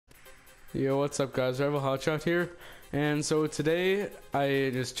Yo, what's up guys? I have a hotshot here, and so today I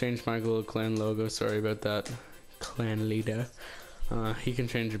just changed my little clan logo. Sorry about that, clan leader. He can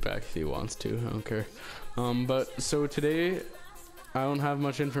change it back if he wants to, I don't care. But so today I don't have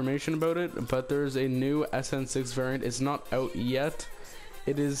much information about it, but there's a new SN6 variant. It's not out yet.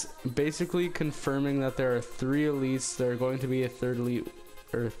 It is basically confirming that there are 3 elites. There are going to be a third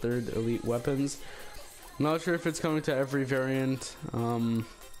elite weapons. Not sure if it's coming to every variant.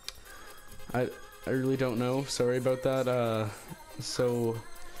 I really don't know. Sorry about that. So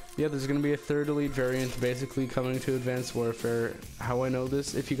yeah, there's gonna be a third elite variant basically coming to Advanced Warfare. How I know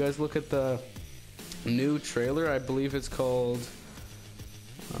this, if you guys look at the new trailer, I believe it's called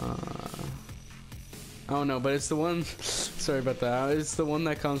oh no, but it's the one sorry about that. It's the one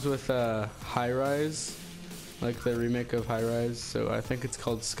that comes with High Rise, like the remake of High Rise. So I think it's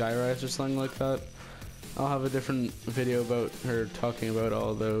called Skyrise or something like that. I'll have a different video about her talking about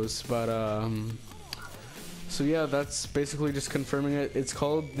all those, but so yeah, that's basically just confirming it. It's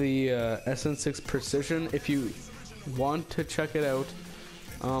called the SN6 Precision. If you want to check it out,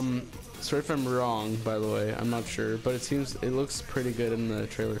 sorry if I'm wrong, by the way, I'm not sure, but it looks pretty good in the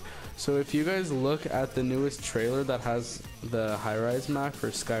trailer. So if you guys look at the newest trailer that has the high-rise map, or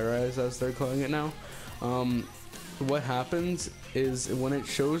skyrise as they're calling it now, what happens is when it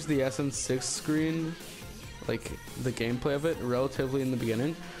shows the SN6 screen, like the gameplay of it relatively in the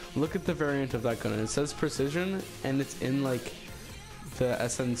beginning, look at the variant of that gun. It says Precision and it's in like the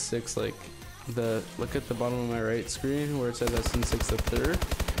SN6, like look at the bottom of my right screen where it says SN6 the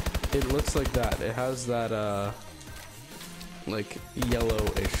third. It looks like that. It has that like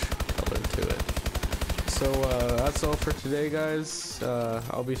yellowish color to it. So that's all for today, guys.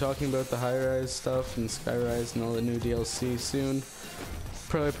 I'll be talking about the high-rise stuff and skyrise and all the new DLC soon.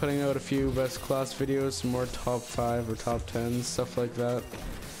 Probably putting out a few best class videos, some more top 5 or top 10, stuff like that.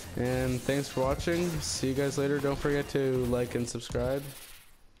 And thanks for watching. See you guys later. Don't forget to like and subscribe.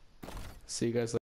 See you guys later.